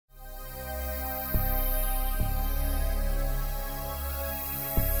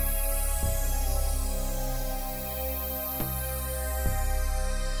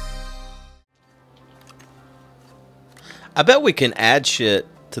I bet we can add shit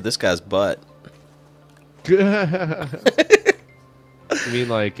to this guy's butt. You mean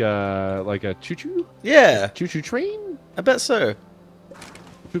like a choo-choo? Yeah. Choo-choo train? I bet so.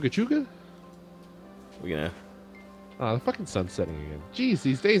 Chuga-chuga? We gonna... Oh, the fucking sun's setting again. Jeez,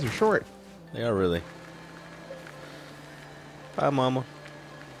 these days are short. They are really. Bye, mama.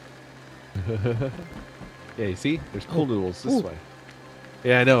 Yeah, you see? There's pool noodles this way.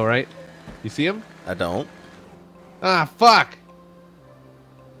 Yeah, I know, right? You see them? I don't. Ah, fuck!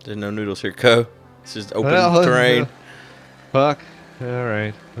 There's no noodles here, Co. It's just open terrain. Fuck.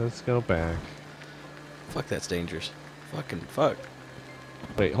 Alright, let's go back. Fuck, that's dangerous. Fucking fuck.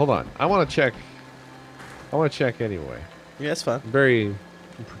 Wait, hold on. I want to check. I want to check anyway. Yeah, that's fine. I'm very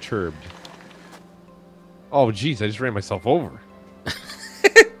perturbed. Oh, jeez, I just ran myself over.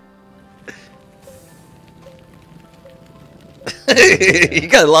 You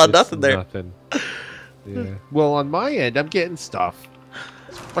got a lot of nothing there. Nothing. Yeah. Well, on my end, I'm getting stuff.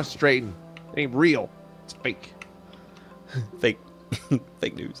 It's frustrating. It ain't real. It's fake. Fake.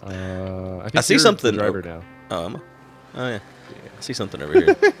 Fake news. I see something. The driver now. Oh, am I? Oh, yeah. I see something over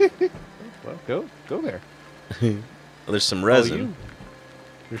here. Well, go there. Oh, there's some resin. Oh,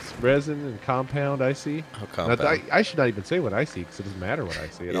 there's resin and compound, I see. Oh, compound. Now, I should not even say what I see, because it doesn't matter what I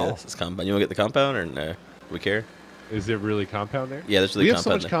see at all. Yes, it's compound. You want to get the compound, or no? Do we care? Is there really compound there? Yeah, there's really we have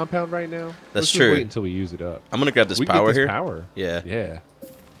so compound much there. compound right now. That's Let's true. Just wait until we use it up. I'm going to grab this we power get this here. Power. Yeah. Yeah.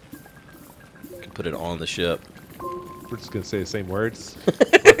 Can put it on the ship. We're just going to say the same words.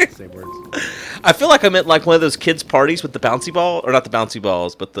 The same words. I feel like I'm at like one of those kids' parties with the bouncy ball, or not the bouncy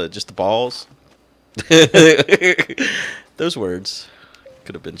balls, but just the balls. Those words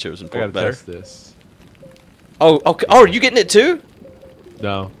could have been chosen I gotta better. test this. Oh, okay. Oh, are you getting it too?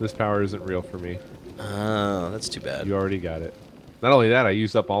 No, this power isn't real for me. Oh, that's too bad. You already got it. Not only that, I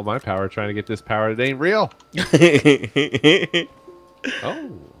used up all my power trying to get this power that ain't real.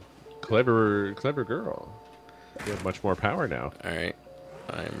 Oh, clever girl. You have much more power now. All right,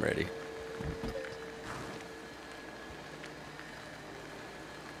 I am ready.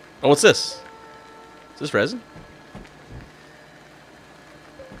 Oh, what's this? Is this resin?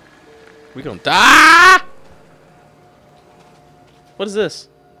 We gonna die? What is this?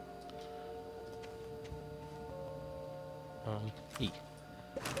 E.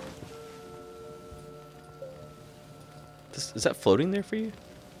 Is that floating there for you?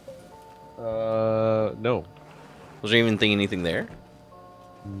 No. Was there even anything there?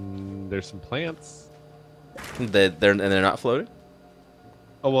 There's some plants. They're not floating?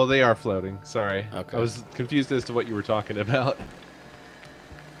 Oh, well, they are floating. Sorry. Okay. I was confused as to what you were talking about.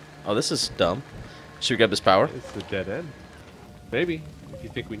 Oh, this is dumb. Should we grab this power? It's the dead end. Maybe, if you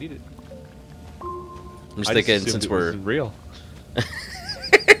think we need it. I'm just thinking since we're real.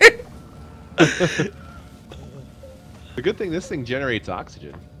 The good thing, this thing generates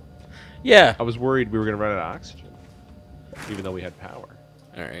oxygen. Yeah. I was worried we were going to run out of oxygen, even though we had power.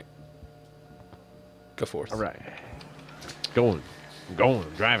 All right. Go forth. All right. I'm going, I'm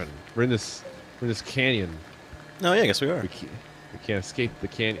driving. We're in this canyon. No, yeah, I guess we are. We can't escape the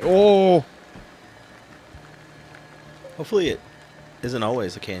canyon. Oh! Hopefully it isn't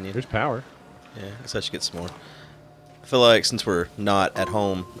always a canyon. There's power. Yeah, I guess I should get some more. I feel like since we're not at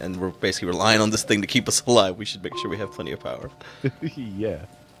home and we're basically relying on this thing to keep us alive, we should make sure we have plenty of power. Yeah.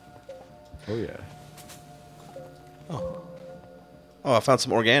 Oh, yeah. Oh, I found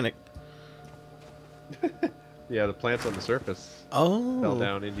some organic. Yeah, the plants on the surface Oh. fell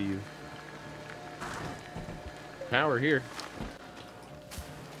down into you. Power here.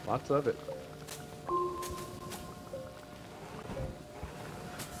 Lots of it.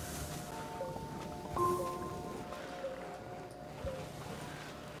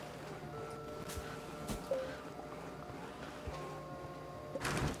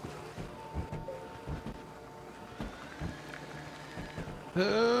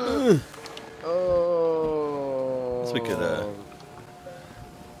 Oh. So we could,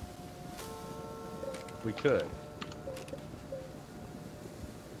 We could.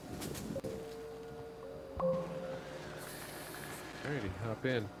 Alrighty, hop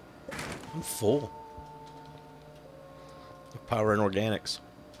in. I'm full. Power and organics.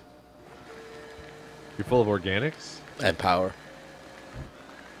 You're full of organics? And power.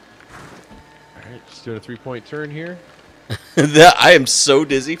 Alright, just doing a 3-point turn here. I am so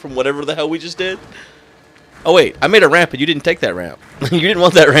dizzy from whatever the hell we just did. Oh, wait. I made a ramp and you didn't take that ramp. You didn't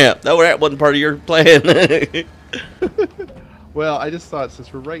want that ramp. That ramp wasn't part of your plan. Well, I just thought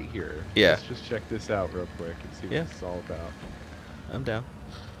since we're right here, Yeah. let's just check this out real quick and see what Yeah. it's all about. I'm down.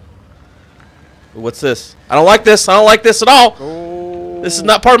 What's this? I don't like this. I don't like this at all. Oh. This is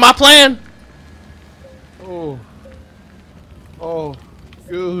not part of my plan. Oh.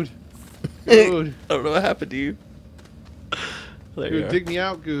 Good. Good. I don't know what happened to you. There you Good. are. Dig me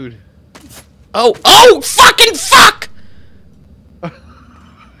out, good. Oh! Oh! Fucking fuck! Did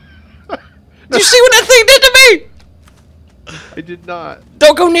you see what that thing did to me? I did not.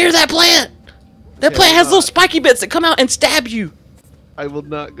 Don't go near that plant. That Okay, plant I'm has little not. spiky bits that come out and stab you. I will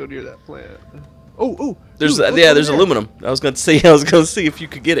not go near that plant. Oh, oh. There's dude, look yeah, over there's there. aluminum. I was gonna see if you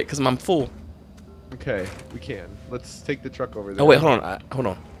could get it because I'm full. Okay, we can. Let's take the truck over there. Oh wait, hold on, hold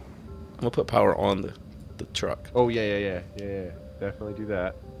on. I'm gonna put power on the truck. Oh yeah. Definitely do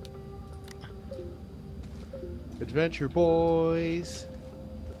that. Adventure boys.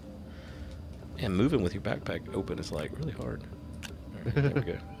 And moving with your backpack open is like really hard. All right, there we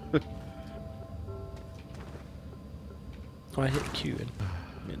go. Oh, I hit Q and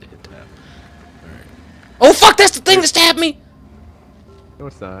I meant to hit tab. Alright. Oh fuck, that's the thing that stabbed me! No,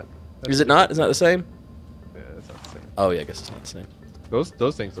 it's not. Is it not? Is that the same? Yeah, it's not the same. Oh yeah, I guess it's not the same.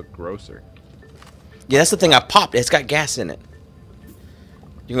 Those things look grosser. Yeah, that's the thing I popped. It's got gas in it.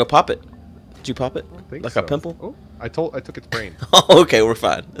 You gonna pop it? Did you pop it? I don't think Like so. a pimple? Oh, I took its brain. Oh, okay, we're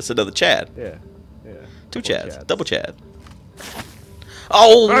fine. That's another Chad. Yeah. Two Double Chads. Chads. Double Chad.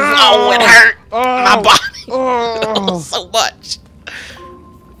 Oh, oh, it hurt! My body! Oh. So much!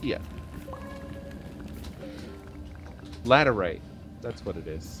 Yeah. Laterite. That's what it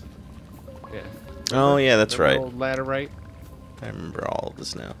is. Yeah. Oh, yeah, that's right. Old laterite. I remember all of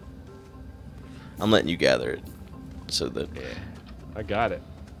this now. I'm letting you gather it. So that... Yeah. I got it.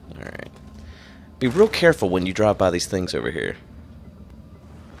 Alright. Be real careful when you drive by these things over here.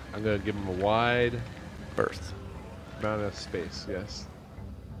 I'm gonna give them a wide Berth. amount of space. Yes.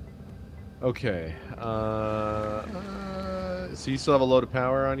 Okay. So you still have a load of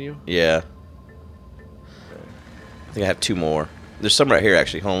power on you? Yeah. Okay. I think I have two more. There's some right here,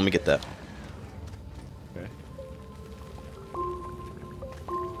 actually. Hold on, let me get that. Okay.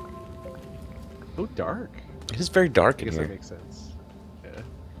 So dark. It is very dark I in guess here. that makes sense. Yeah.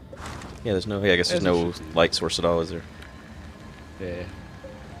 Yeah, there's no... Yeah, I guess there's As it no should be. light source at all, is there? Yeah.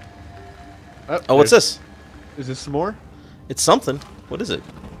 Oh, what's this? Is this some more? It's something. What is it?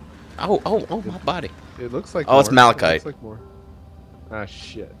 Oh, my body. It looks like Oh, it's more. malachite. It looks like more. Ah,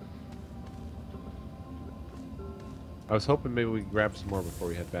 shit. I was hoping maybe we could grab some more before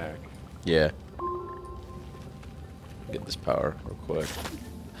we head back. Yeah. Get this power real quick.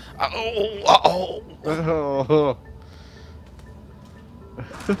 Oh! Oh.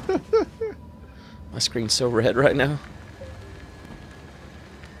 My screen's so red right now.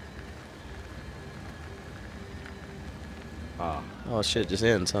 Ah. Oh shit, it just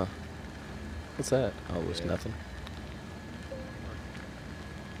ends, huh? What's that? Oh, it's nothing.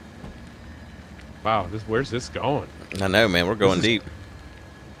 Wow, where's this going? I know, man. We're going This is- deep.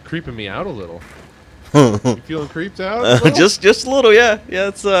 Creeping me out a little. You feeling creeped out? a little? just a little, yeah. Yeah,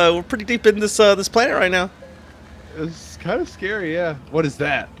 it's we're pretty deep in this this planet right now. It's kind of scary, yeah. What is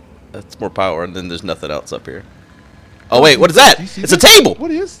that? That's more power, and then there's nothing else up here. Oh wait, what is that? Do you see It's a that? table.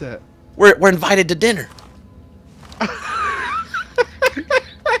 What is that? We're invited to dinner.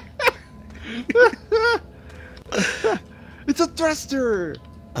 It's a thruster.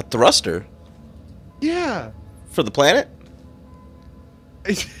 A thruster Yeah. for the planet?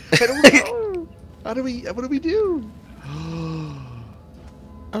 I don't know. What do we do?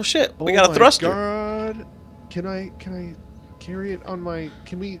 Oh shit, we Oh got a my thruster. God. Can I carry it on my?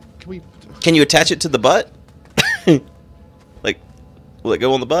 Can we? Can you attach it to the butt? Like, will it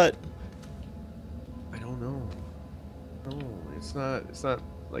go on the butt? I don't know. No, it's not. It's not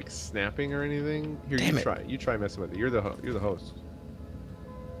like snapping or anything. Here, Damn you it. try. You try messing with it. You're the host.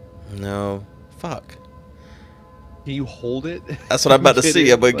 No. Fuck. Can you hold it? That's what I'm about to Get see.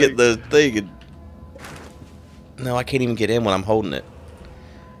 in, I'm gonna get like- the thing and... No, I can't even get in when I'm holding it.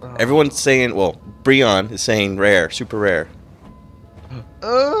 Oh. Everyone's saying, well, Breon is saying rare, super rare.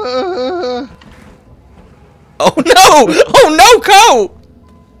 Uh, Oh no! Oh no,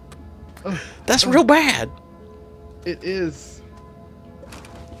 Coe! That's real bad. it is.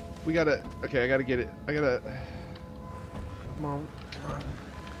 We gotta. Okay, I gotta get it. I gotta. Come on.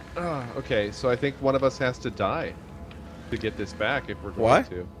 Okay, so I think one of us has to die to get this back if we're going Why?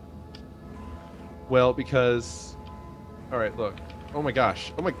 to. Well, because. All right, look. Oh my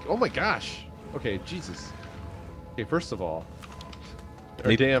gosh. Oh my gosh. Okay, Jesus. Okay, first of all, our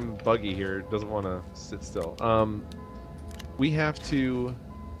Need- damn buggy here doesn't want to sit still. We have to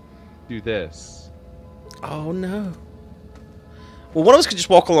do this. Oh no. Well, one of us could just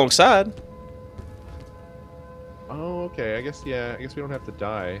walk alongside. Oh, okay. I guess yeah. I guess we don't have to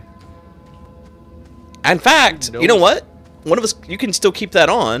die. In fact, No. you know what? One of us, you can still keep that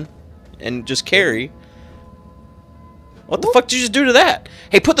on and just carry. What the fuck did you just do to that?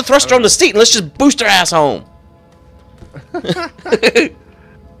 Hey, put the thruster on the seat and let's just boost our ass home.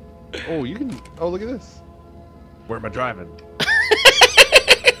 Oh, you can. Oh, look at this. Where am I driving?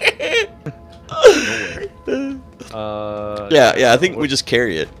 Nowhere. Yeah. I think we just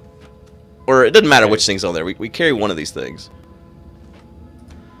carry it, or it doesn't matter which thing's on there. We carry one of these things.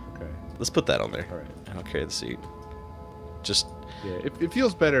 Okay. Let's put that on there. All right. And I'll carry the seat. Just. Yeah, it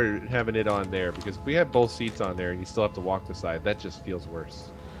feels better having it on there because if we have both seats on there and you still have to walk beside, that just feels worse.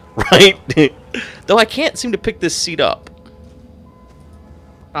 Right? Though I can't seem to pick this seat up.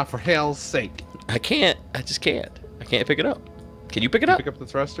 Ah, for hell's sake. I can't. I just can't. I can't pick it up. Can you pick it up? Pick up the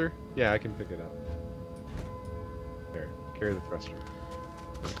thruster? Yeah, I can pick it up. There, carry the thruster.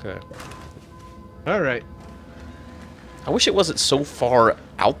 Okay. Alright. I wish it wasn't so far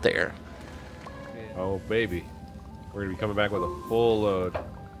out there. Oh, baby. We're going to be coming back with a full load.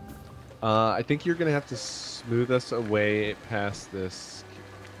 I think you're going to have to smooth us away past this.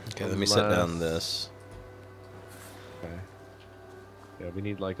 Okay, let me set down this. Okay. Yeah, we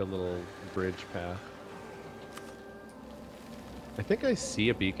need like a little bridge path. I think I see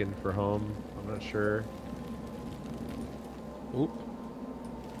a beacon for home. I'm not sure. Oop.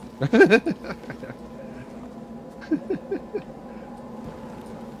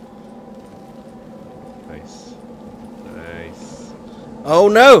 Nice. Nice. Oh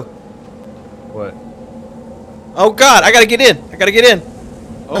no! What? Oh god, I gotta get in! I gotta get in!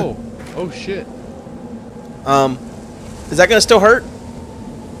 Oh! Oh shit. Is that gonna still hurt?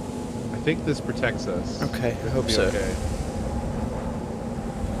 I think this protects us. Okay, I hope Be so. okay.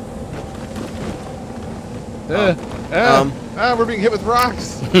 We're being hit with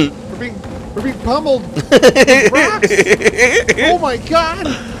rocks. we're being pummeled with rocks. Oh my god!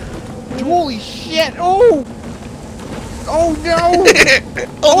 Holy shit! Oh! Oh no!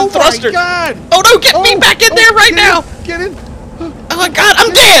 Oh, the thruster! My god! Oh no, get me back in there right now! Get in! Oh my god,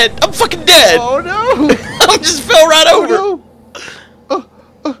 I'm dead! I'm fucking dead! Oh no! I just fell right over! Oh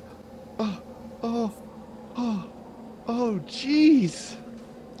no! Oh jeez!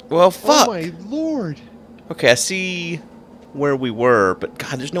 Well, fuck. Oh my lord! Okay, I see where we were, but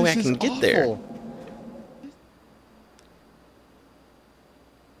god, there's no way I can get there.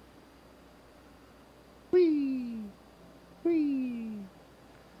 Whee! Whee!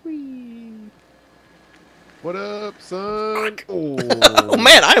 Whee! What up, son? Oh. Oh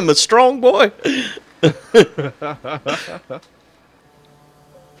man, I am a strong boy.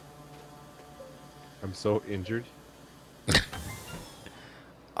 I'm so injured.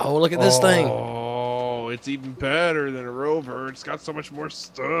 Oh, look at this thing. Oh, it's even better than a rover. It's got so much more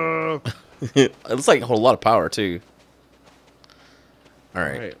stuff. It looks like a whole lot of power too. All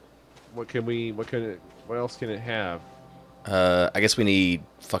right. What else can it have? I guess we need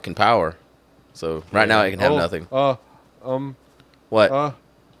fucking power. So right now it can have nothing. What? Oh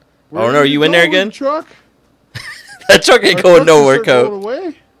no, are you in there again? Truck? That truck ain't going nowhere, Going Coe.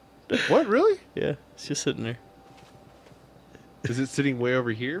 away? What, really? Yeah, it's just sitting there. Is it sitting way over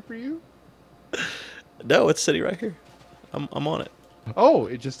here for you? No, it's sitting right here. I'm on it. Oh,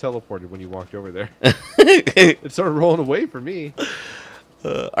 it just teleported when you walked over there. It started rolling away for me.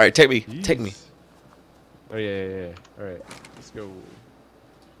 All right, take me. Jeez. Take me. Oh yeah. All right, let's go.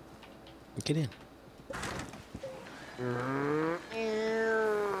 Get in.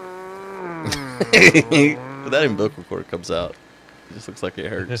 That umbilical cord comes out. It just looks like it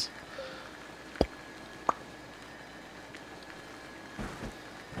hurts.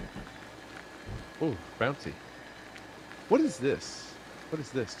 Oh, bouncy. What is this? What is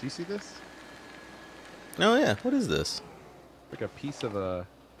this? Do you see this? Oh yeah, what is this? Like a piece of a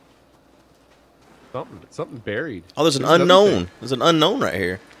something buried. Oh, there's an another unknown. thing. There's an unknown right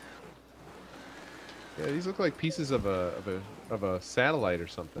here. Yeah, these look like pieces of a satellite or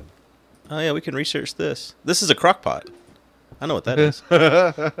something. Oh yeah, we can research this. This is a crock pot. I know what that is.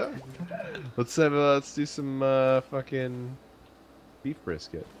 Let's do some fucking beef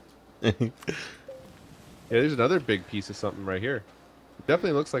brisket. Yeah, there's another big piece of something right here. It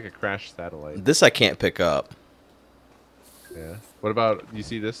definitely looks like a crashed satellite. This I can't pick up. Yeah. What about, you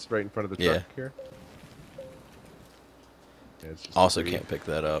see this right in front of the truck here? Yeah, it's just Also can't pick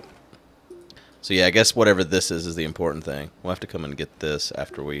that up. So yeah, I guess whatever this is the important thing. We'll have to come and get this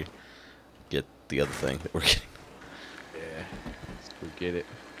after we get the other thing that we're getting. Yeah. Let's go get it.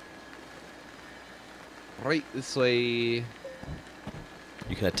 Right this way.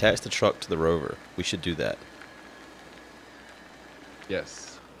 You can attach the truck to the rover. We should do that.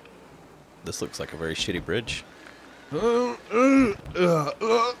 Yes. This looks like a very shitty bridge. Alright,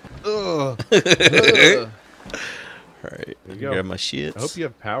 There you go. grab my shit. I hope you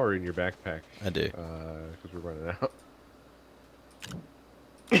have power in your backpack. I do. Because we're running out.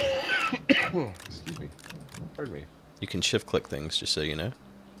 Excuse me. Pardon me. You can shift click things, just so you know.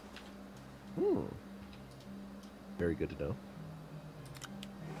 Very good to know.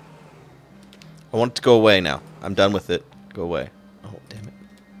 I want it to go away now. I'm done with it. Go away. Oh, damn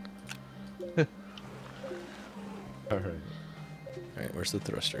it. Alright. Alright, where's the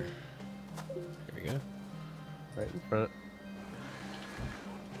thruster? Here we go. Right in front.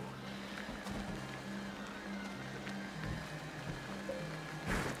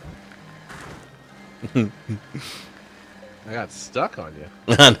 I got stuck on you.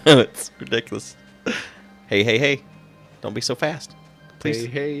 I know, it's ridiculous. Hey, hey, hey. Don't be so fast. Please.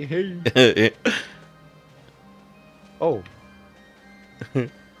 Hey, hey, hey. Oh.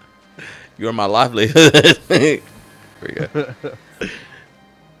 You are my livelihood. Here we go.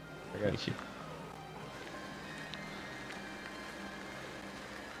 I got you.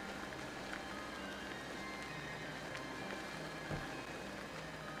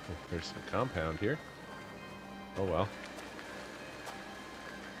 Oh, there's some compound here. Oh well.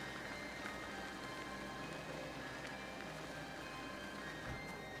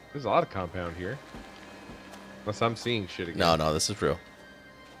 There's a lot of compound here. Unless I'm seeing shit again. No, this is real.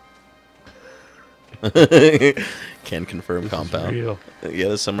 Can confirm This compound. is real. Yeah,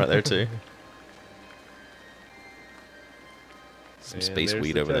 there's some right there too. Some And space there's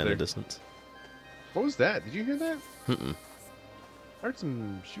weed the over there in the tether. distance. What was that? Did you hear that? Mm-mm. I heard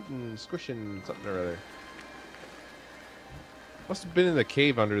some shooting, squishing, something or other. Must have been in the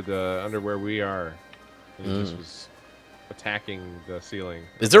cave under where we are. And it just was attacking the ceiling.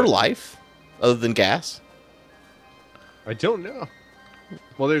 Is there life other than gas? I don't know.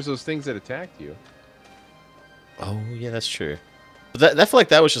 Well, there's those things that attacked you. Oh, yeah, that's true. But I feel like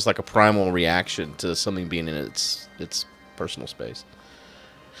that was just like a primal reaction to something being in its personal space.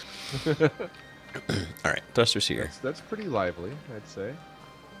 All right, thruster's here. That's pretty lively, I'd say.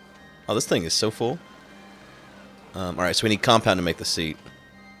 Oh, this thing is so full. All right, so we need compound to make the seat.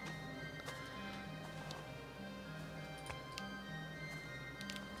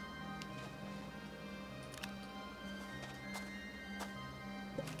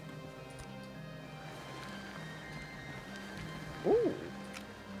 Ooh.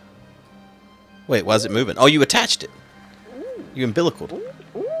 Wait, why is it moving? Oh, you attached it. You umbilicaled.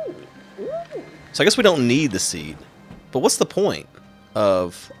 So I guess we don't need the seed. But what's the point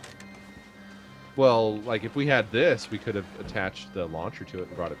of... Well, like if we had this, we could have attached the launcher to it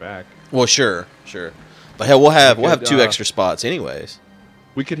and brought it back. Well, sure. But hell, we'll have two could, extra spots anyways.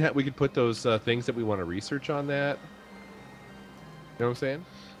 We could put those things that we want to research on that. You know what I'm saying?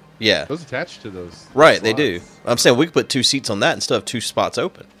 Yeah. Those attached to those. Right, they do. slots. I'm saying we could put 2 seats on that and still have 2 spots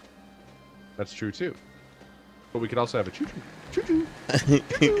open. That's true too. But we could also have a choo-choo.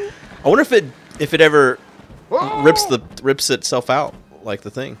 I wonder if it ever Whoa! rips itself out like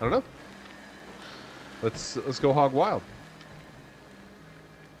the thing. I don't know. Let's go hog wild.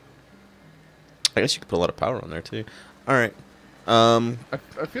 I guess you could put a lot of power on there too. All right.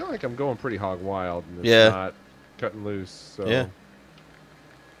 I feel like I'm going pretty hog wild and it's Yeah. not cutting loose. So Yeah.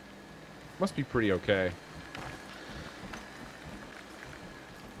 must be pretty okay.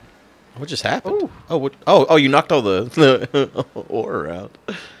 What just happened? Ooh. Oh, what? Oh, you knocked all the ore out.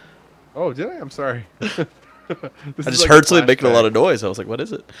 Oh, did I? I'm sorry. I just heard something making a lot of noise. I was like, what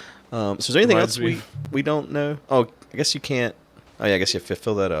is it? So is there anything Reminds else we don't know? Oh, I guess you can't. Oh yeah, I guess you have to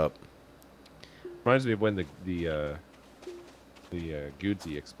fill that up. Reminds me of when the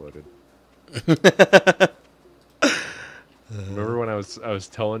Goodsy exploded. Remember when I was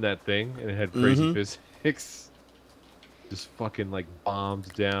towing that thing and it had crazy physics? Just fucking like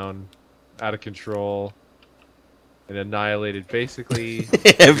bombed down, out of control, and annihilated basically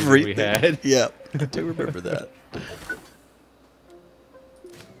everything we had. Yeah, I do remember that.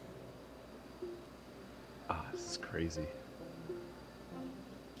 Ah, this is crazy.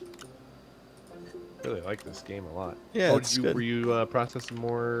 Really like this game a lot. Yeah, oh, it's good. Were you processing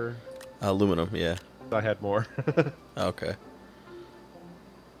more? Aluminum, yeah. I had more. Okay.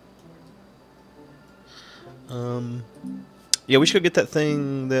 Yeah, we should go get that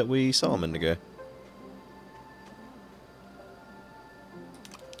thing that we saw a minute ago.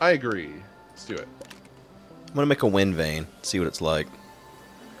 I agree. Let's do it. I'm gonna make a wind vane, see what it's like.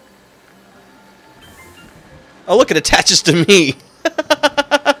 Oh, look, it attaches to me.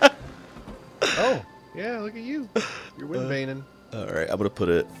 Oh, yeah, look at you. You're wind vaning. All right, I'm gonna put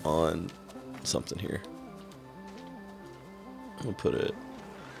it on something here. I'm gonna put it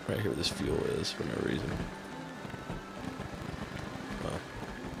right here where this fuel is for no reason. Well,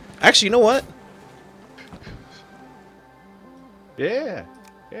 actually, you know what? Yeah,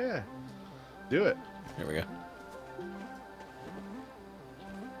 yeah. Do it. There we go.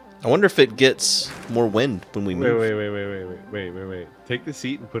 I wonder if it gets more wind when we move. Wait. Take the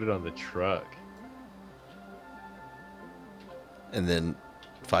seat and put it on the truck. And then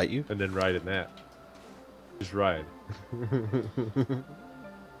fight you? And then ride in that. Just ride.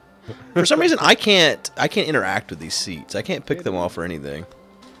 For some reason, I can't interact with these seats. I can't pick them off or anything.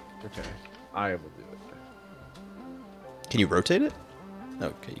 Okay. I will do it. Can you rotate it?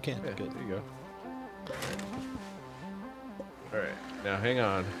 Okay, you can. Yeah, Good. there you go. Alright, now hang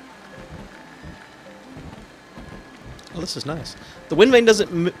on. Oh, this is nice. The wind vane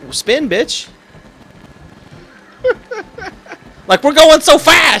doesn't spin, bitch. Like, we're going so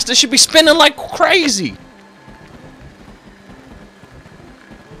fast. It should be spinning like crazy.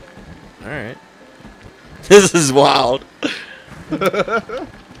 Alright. This is wild.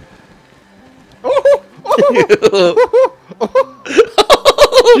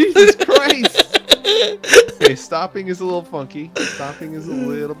 Jesus Christ! Okay, stopping is a little funky. Stopping is a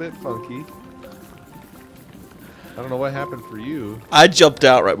little bit funky. I don't know what happened for you. I jumped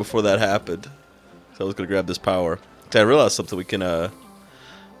out right before that happened. So I was going to grab this power. I realized something. We can,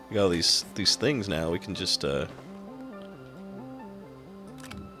 we got all these things now. We can just, oh,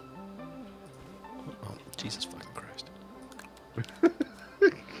 Jesus fucking Christ.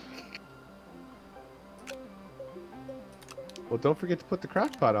 Well, don't forget to put the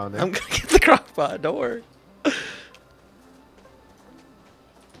crock pot on there. I'm going to get the crock pot. Don't worry.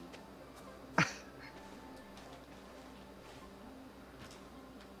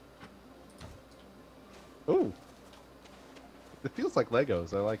 Ooh. It feels like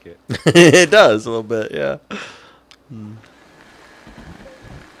Legos. I like it. It does a little bit, yeah.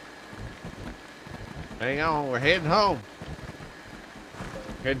 Hang on, we're heading home.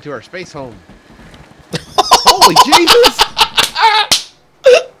 Heading to our space home. Holy Jesus!